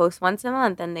they would post once a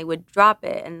month and they would drop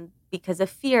it. And because of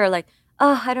fear, like,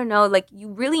 oh, I don't know, like you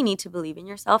really need to believe in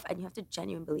yourself and you have to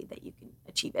genuinely believe that you can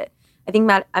achieve it. I think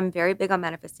I'm very big on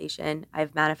manifestation.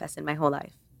 I've manifested my whole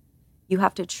life. You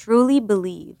have to truly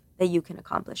believe that you can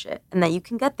accomplish it and that you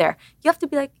can get there. You have to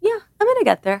be like, yeah, I'm going to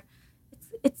get there.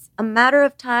 It's a matter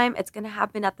of time. It's going to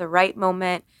happen at the right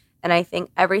moment. And I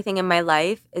think everything in my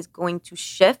life is going to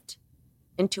shift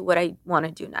into what I want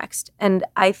to do next. And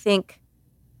I think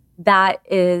that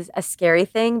is a scary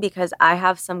thing because I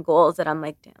have some goals that I'm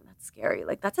like, damn, that's scary.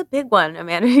 Like, that's a big one,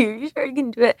 Amanda. Are you sure you can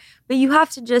do it? But you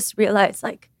have to just realize,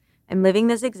 like, I'm living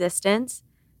this existence.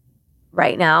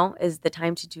 Right now is the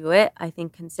time to do it. I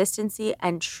think consistency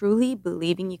and truly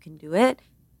believing you can do it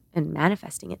and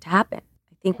manifesting it to happen.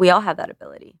 I think we all have that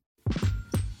ability.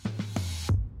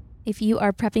 If you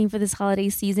are prepping for this holiday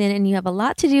season and you have a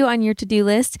lot to do on your to-do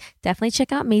list, definitely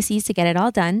check out Macy's to get it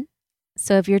all done.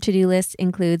 So if your to-do list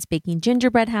includes baking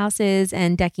gingerbread houses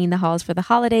and decking the halls for the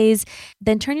holidays,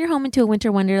 then turn your home into a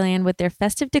winter wonderland with their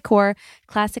festive decor,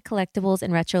 classic collectibles,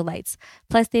 and retro lights.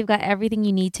 Plus, they've got everything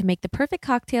you need to make the perfect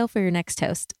cocktail for your next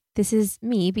toast. This is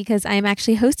me because I'm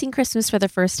actually hosting Christmas for the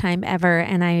first time ever.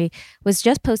 And I was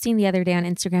just posting the other day on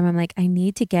Instagram. I'm like, I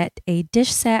need to get a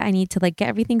dish set. I need to get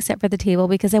everything set for the table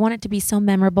because I want it to be so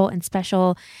memorable and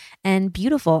special and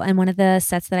beautiful. And one of the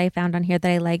sets that I found on here that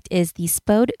I liked is the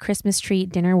Spode Christmas Tree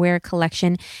Dinnerware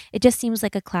Collection. It just seems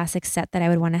like a classic set that I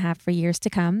would want to have for years to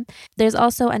come. There's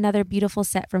also another beautiful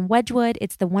set from Wedgwood.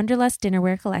 It's the Wonderlust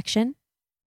Dinnerware Collection.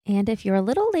 And if you're a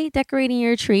little late decorating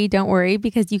your tree, don't worry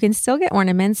because you can still get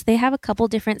ornaments. They have a couple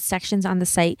different sections on the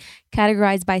site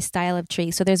categorized by style of tree.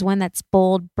 So there's one that's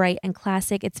bold, bright, and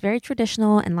classic. It's very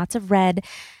traditional and lots of red.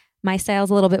 My style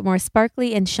is a little bit more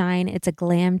sparkly and shine. It's a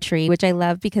glam tree, which I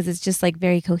love because it's just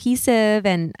very cohesive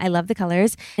and I love the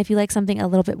colors. If you like something a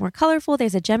little bit more colorful,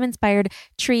 there's a gem-inspired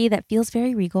tree that feels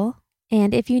very regal.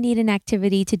 And if you need an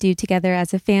activity to do together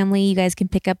as a family, you guys can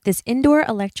pick up this indoor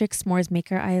electric s'mores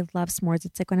maker. I love s'mores.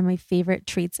 It's one of my favorite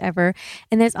treats ever.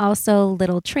 And there's also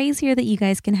little trays here that you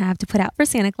guys can have to put out for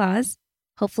Santa Claus.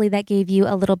 Hopefully that gave you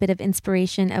a little bit of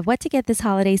inspiration of what to get this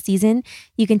holiday season.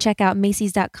 You can check out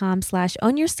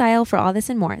Macys.com/ownyourstyle for all this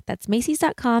and more. That's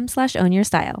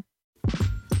Macys.com/ownyourstyle.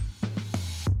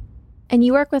 And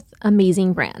you work with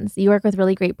amazing brands. You work with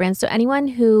really great brands. So anyone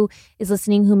who is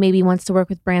listening who maybe wants to work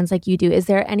with brands like you do, is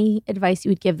there any advice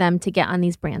you would give them to get on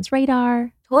these brands'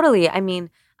 radar? Totally. I mean,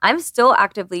 I'm still I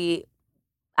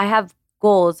have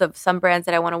goals of some brands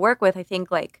that I want to work with. I think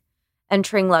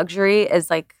entering luxury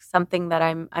is something that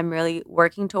I'm really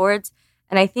working towards.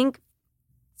 And I think,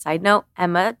 side note,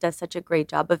 Emma does such a great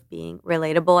job of being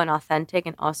relatable and authentic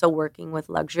and also working with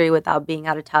luxury without being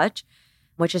out of touch,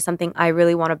 which is something I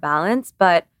really want to balance.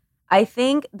 But I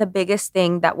think the biggest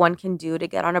thing that one can do to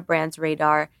get on a brand's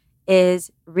radar is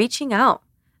reaching out.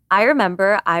 I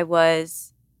remember I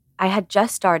had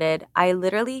just started. I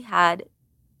literally had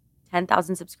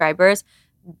 10,000 subscribers.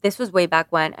 This was way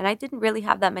back when, and I didn't really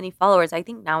have that many followers. I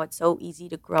think now it's so easy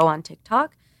to grow on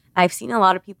TikTok. I've seen a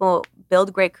lot of people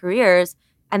build great careers,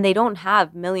 and they don't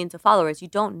have millions of followers. You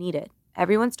don't need it.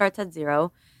 Everyone starts at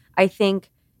zero. I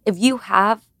think if you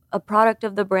have a product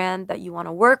of the brand that you want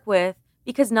to work with,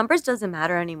 because numbers doesn't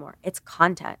matter anymore. It's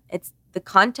content. It's the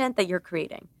content that you're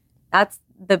creating. That's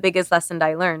the biggest lesson that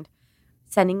I learned.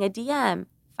 Sending a DM,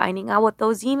 finding out what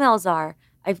those emails are.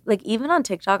 Even on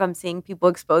TikTok, I'm seeing people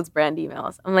expose brand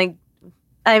emails.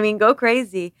 Go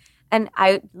crazy. And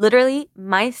I literally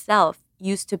myself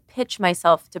used to pitch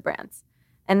myself to brands.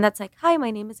 And that's hi,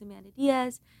 my name is Amanda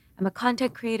Diaz. I'm a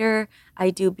content creator.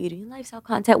 I do beauty and lifestyle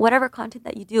content, whatever content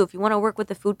that you do. If you want to work with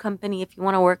a food company, if you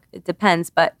want to work, it depends.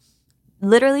 But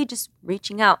literally just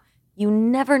reaching out. You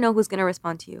never know who's going to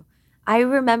respond to you. I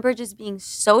remember just being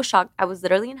so shocked. I was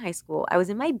literally in high school. I was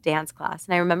in my dance class.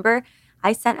 And I remember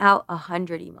I sent out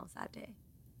 100 emails that day.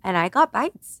 And I got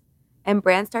bites. And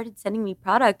brands started sending me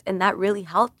product. And that really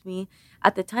helped me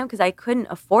at the time because I couldn't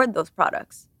afford those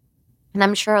products. And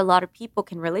I'm sure a lot of people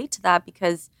can relate to that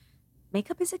because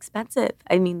makeup is expensive.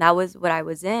 That was what I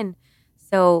was in.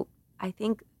 So I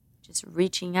think just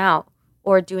reaching out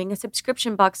or doing a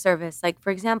subscription box service. For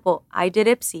example, I did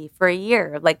Ipsy for a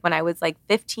year, when I was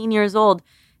 15 years old.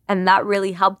 And that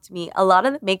really helped me. A lot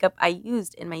of the makeup I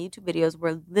used in my YouTube videos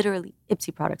were literally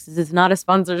Ipsy products. This is not a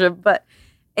sponsorship, but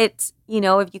it's,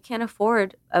 if you can't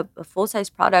afford a full-size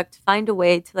product, find a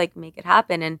way to make it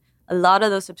happen. And a lot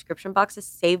of those subscription boxes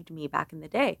saved me back in the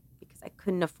day because I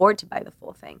couldn't afford to buy the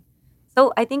full thing.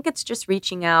 So I think it's just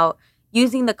reaching out,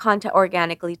 using the content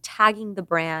organically, tagging the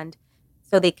brand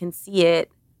so they can see it.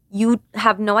 You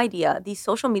have no idea. These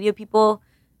social media people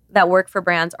that work for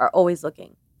brands are always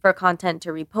looking for content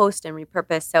to repost and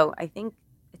repurpose. So I think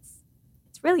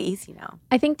it's really easy now.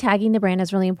 I think tagging the brand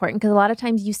is really important because a lot of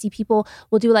times you see people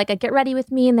will do a get ready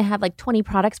with me and they have 20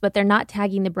 products, but they're not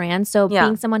tagging the brand. So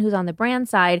being someone who's on the brand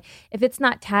side, if it's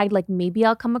not tagged, maybe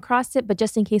I'll come across it, but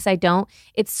just in case I don't,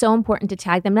 it's so important to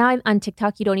tag them. Now on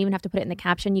TikTok, you don't even have to put it in the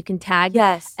caption. You can tag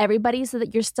everybody so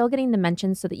that you're still getting the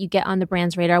mentions so that you get on the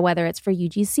brand's radar, whether it's for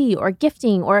UGC or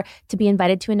gifting or to be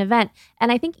invited to an event.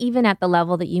 And I think even at the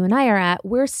level that you and I are at,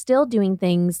 we're still doing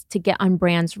things to get on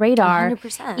brands' radar,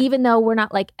 100%. Even though we're not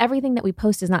not like everything that we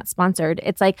post is not sponsored.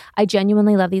 It's like, I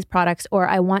genuinely love these products, or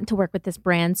I want to work with this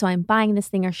brand. So I'm buying this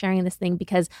thing or sharing this thing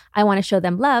because I want to show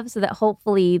them love so that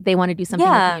hopefully they want to do something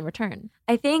with me in return.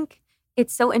 I think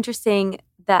it's so interesting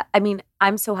that, I mean,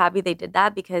 I'm so happy they did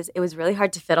that because it was really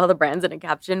hard to fit all the brands in a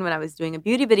caption when I was doing a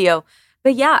beauty video.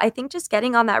 But yeah, I think just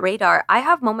getting on that radar, I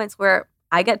have moments where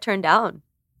I get turned down,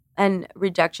 and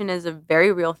rejection is a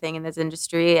very real thing in this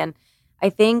industry. And I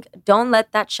think don't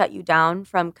let that shut you down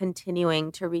from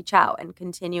continuing to reach out and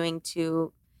continuing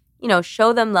to, you know,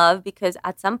 show them love, because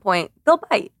at some point they'll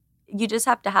bite. You just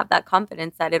have to have that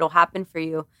confidence that it'll happen for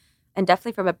you. And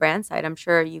definitely from a brand side, I'm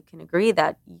sure you can agree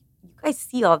that you guys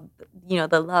see all, you know,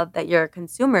 the love that your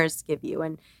consumers give you.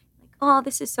 And like, oh,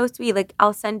 this is so sweet. Like,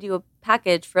 I'll send you a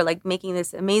package for like making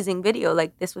this amazing video.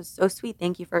 Like, this was so sweet.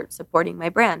 Thank you for supporting my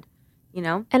brand, you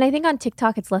know? And I think on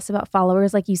TikTok, it's less about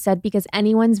followers, like you said, because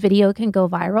anyone's video can go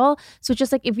viral. So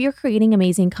just like if you're creating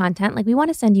amazing content, like we want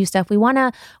to send you stuff. We want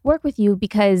to work with you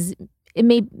because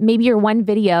maybe your one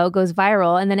video goes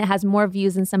viral and then it has more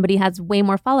views and somebody has way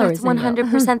more followers. That's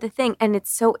 100% the thing. And it's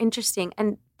so interesting.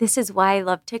 And this is why I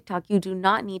love TikTok. You do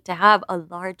not need to have a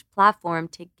large platform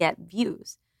to get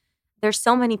views. There's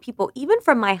so many people, even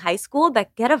from my high school,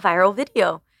 that get a viral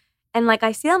video. And like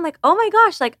I see them like, oh my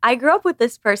gosh, like I grew up with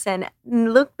this person.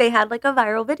 And look, they had like a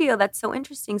viral video. That's so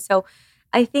interesting. So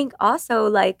I think also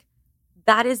like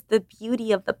that is the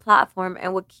beauty of the platform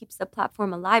and what keeps the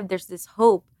platform alive. There's this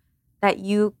hope that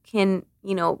you can,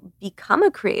 you know, become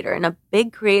a creator and a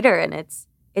big creator. And it's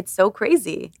so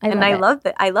crazy. I love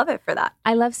it. I love it for that.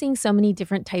 I love seeing so many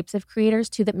different types of creators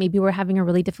too that maybe were having a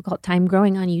really difficult time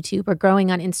growing on YouTube or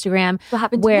growing on Instagram,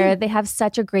 where they have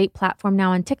such a great platform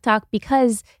now on TikTok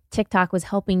because TikTok was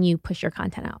helping you push your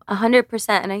content out. 100%.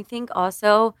 And I think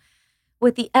also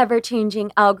with the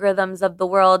ever-changing algorithms of the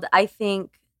world, I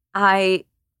think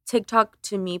TikTok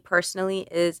to me personally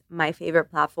is my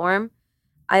favorite platform.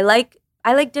 I like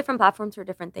different platforms for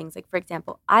different things. Like, for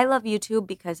example, I love YouTube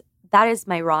because that is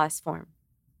my rawest form.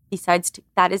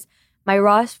 That is my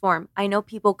rawest form. I know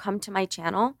people come to my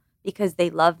channel because they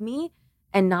love me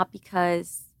and not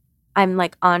because I'm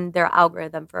like on their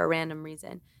algorithm for a random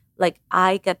reason. Like,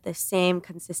 I get the same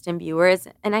consistent viewers,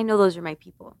 and I know those are my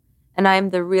people. And I'm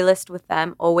the realist with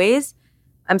them always.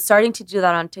 I'm starting to do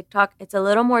that on TikTok. It's a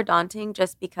little more daunting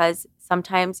just because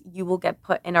sometimes you will get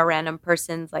put in a random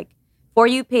person's like For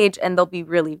You page and they'll be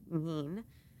really mean.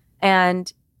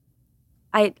 And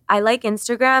I like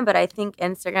Instagram, but I think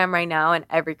Instagram right now, and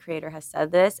every creator has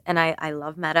said this, and I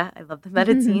love Meta. I love the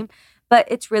Meta team. But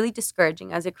it's really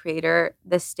discouraging as a creator,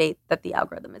 the state that the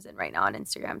algorithm is in right now on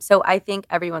Instagram. So I think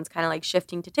everyone's kind of like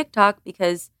shifting to TikTok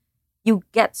because you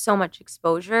get so much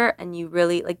exposure and you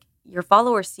really, like, your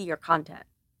followers see your content.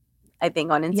 I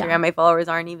think on Instagram, my followers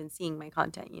aren't even seeing my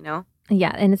content, you know?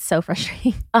 Yeah, and it's so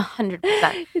frustrating.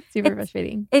 100%. It's super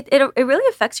frustrating. It really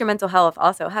affects your mental health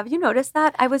also. Have you noticed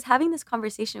that? I was having this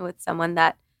conversation with someone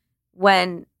that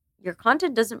when your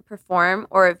content doesn't perform,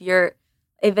 or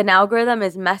if an algorithm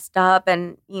is messed up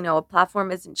and, you know, a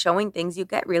platform isn't showing things, you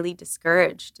get really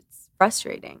discouraged. It's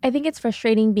frustrating. I think it's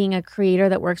frustrating being a creator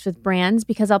that works with brands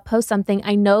because I'll post something,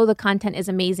 I know the content is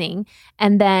amazing,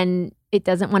 and then it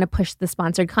doesn't want to push the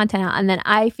sponsored content out. And then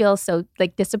I feel so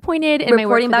like disappointed in my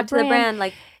work back to the brand.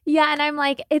 Like, yeah. And I'm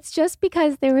like, it's just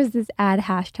because there was this ad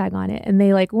hashtag on it and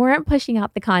they like weren't pushing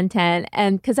out the content.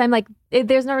 And because I'm like,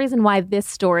 there's no reason why this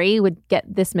story would get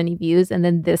this many views and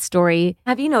then this story.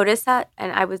 Have you noticed that?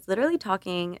 And I was literally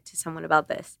talking to someone about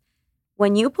this.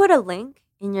 When you put a link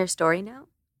in your story now,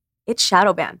 it's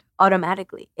shadow banned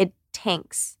automatically. It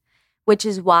tanks. Which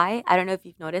is why, I don't know if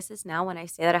you've noticed this now, when I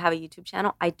say that I have a YouTube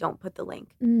channel, I don't put the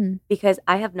link. Because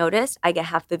I have noticed I get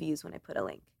half the views when I put a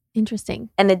link. Interesting.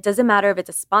 And it doesn't matter if it's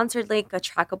a sponsored link, a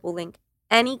trackable link,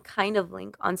 any kind of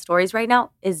link on stories right now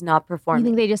is not performing. You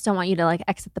think they just don't want you to like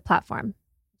exit the platform?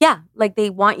 Yeah, like they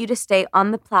want you to stay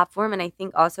on the platform. And I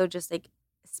think also just like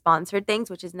sponsored things,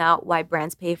 which is now why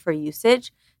brands pay for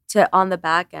usage, to on the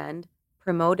back end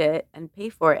promote it and pay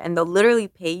for it. And they'll literally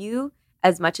pay you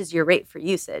as much as your rate for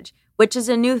usage, which is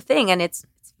a new thing. And it's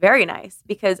very nice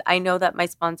because I know that my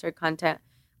sponsored content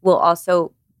will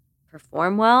also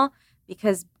perform well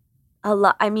because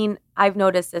I've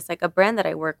noticed this, like a brand that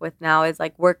I work with now is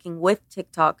like working with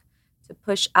TikTok to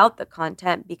push out the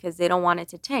content because they don't want it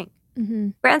to tank.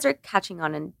 Brands are catching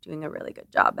on and doing a really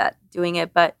good job at doing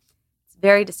it, but it's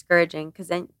very discouraging because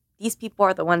then these people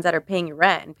are the ones that are paying your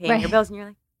rent and paying your bills, and you're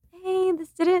like, hey, this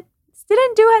didn't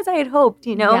do as I had hoped,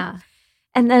 you know? Yeah.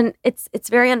 And then it's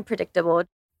very unpredictable.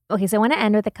 Okay, so I want to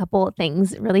end with a couple of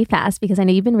things really fast because I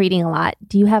know you've been reading a lot.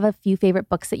 Do you have a few favorite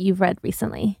books that you've read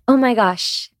recently? Oh my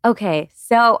gosh. Okay,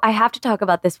 so I have to talk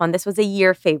about this one. This was a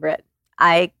year favorite.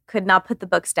 I could not put the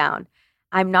books down.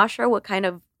 I'm not sure what kind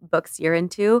of books you're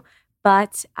into,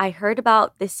 but I heard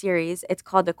about this series. It's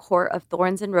called The Court of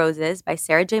Thorns and Roses by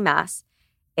Sarah J. Maas.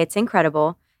 It's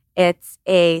incredible. It's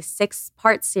a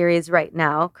 6-part series right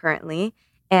now, currently,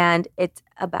 and it's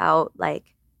about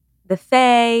like the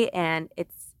Fae, and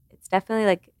it's definitely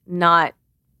like not,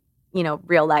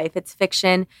 real life. It's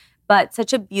fiction, but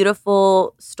such a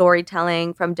beautiful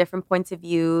storytelling from different points of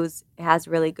views. It has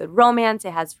really good romance.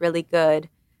 It has really good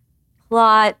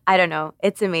plot. I don't know.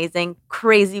 It's amazing.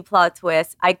 Crazy plot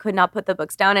twist. I could not put the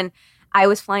books down. And I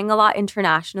was flying a lot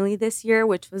internationally this year,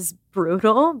 which was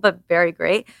brutal, but very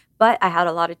great. But I had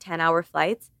a lot of 10-hour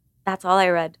flights. That's all I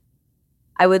read.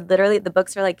 I would literally, the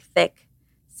books are like thick.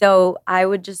 So I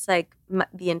would just like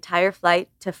the entire flight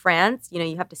to France,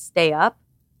 you have to stay up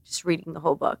just reading the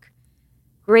whole book.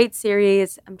 Great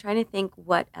series. I'm trying to think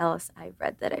what else I've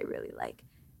read that I really like.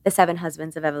 The Seven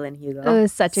Husbands of Evelyn Hugo. Oh,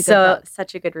 such a good book.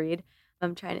 Such a good read.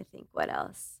 I'm trying to think what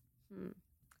else.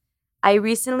 I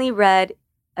recently read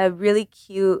a really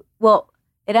cute,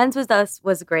 It Ends With Us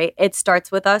was great. It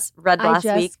Starts With Us, read last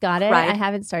week. I just got it. Cried. I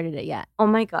haven't started it yet. Oh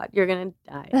my God, you're going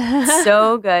to die.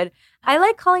 So good. I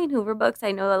like Colleen Hoover books.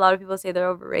 I know a lot of people say they're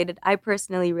overrated. I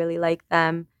personally really like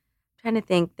them. I'm trying to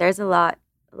think. There's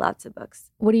lots of books.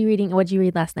 What are you reading? What did you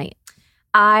read last night?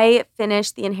 I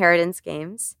finished The Inheritance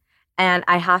Games, and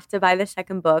I have to buy the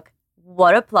second book.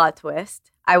 What a plot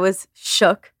twist. I was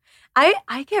shook.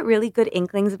 I get really good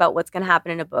inklings about what's going to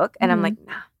happen in a book, and I'm like,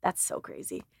 nah, that's so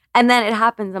crazy. And then it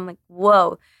happens. I'm like,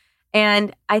 whoa.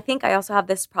 And I think I also have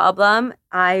this problem.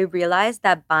 I realized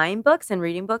that buying books and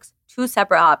reading books, 2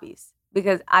 separate hobbies,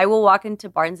 because I will walk into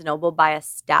Barnes & Noble, buy a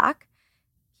stack,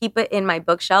 keep it in my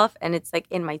bookshelf, and it's like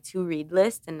in my to-read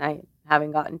list, and I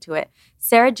haven't gotten to it.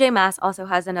 Sarah J. Maas also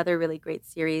has another really great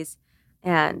series,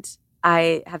 and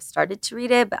I have started to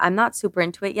read it, but I'm not super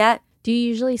into it yet. Do you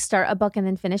usually start a book and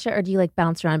then finish it, or do you like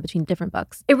bounce around between different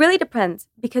books? It really depends,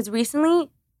 because recently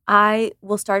I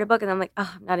will start a book and I'm like,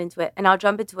 oh, I'm not into it. And I'll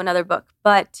jump into another book.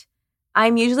 But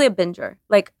I'm usually a binger.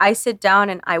 Like I sit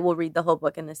down and I will read the whole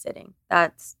book in the sitting.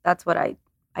 That's what I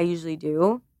usually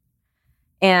do.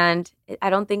 And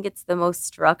I don't think it's the most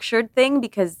structured thing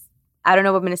because I don't know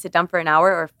if I'm going to sit down for an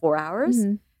hour or 4 hours.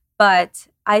 Mm-hmm. But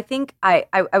I think I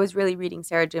was really reading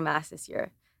Sarah J. Maas this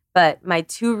year. But my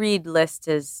to-read list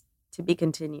is to be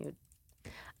continued.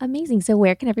 Amazing. So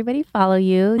where can everybody follow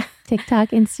you? TikTok,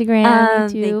 Instagram,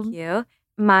 YouTube? Thank you.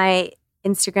 My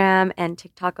Instagram and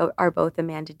TikTok are both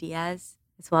Amanda Diaz,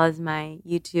 as well as my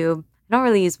YouTube. I don't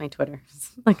really use my Twitter.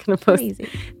 I'm not going to post. Crazy.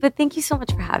 But thank you so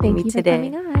much for having me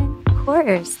today. Thank you for coming on. Of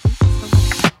course.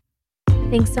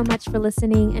 Thanks so much for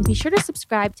listening. And be sure to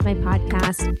subscribe to my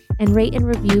podcast and rate and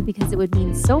review because it would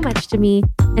mean so much to me.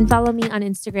 And follow me on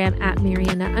Instagram at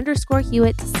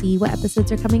Mariana_Hewitt to see what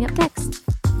episodes are coming up next.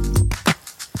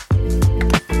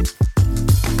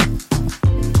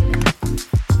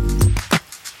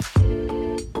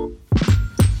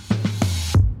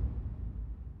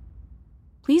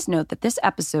 Please note that this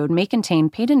episode may contain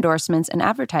paid endorsements and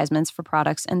advertisements for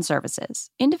products and services.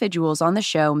 Individuals on the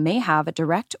show may have a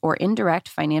direct or indirect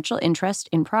financial interest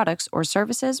in products or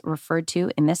services referred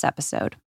to in this episode.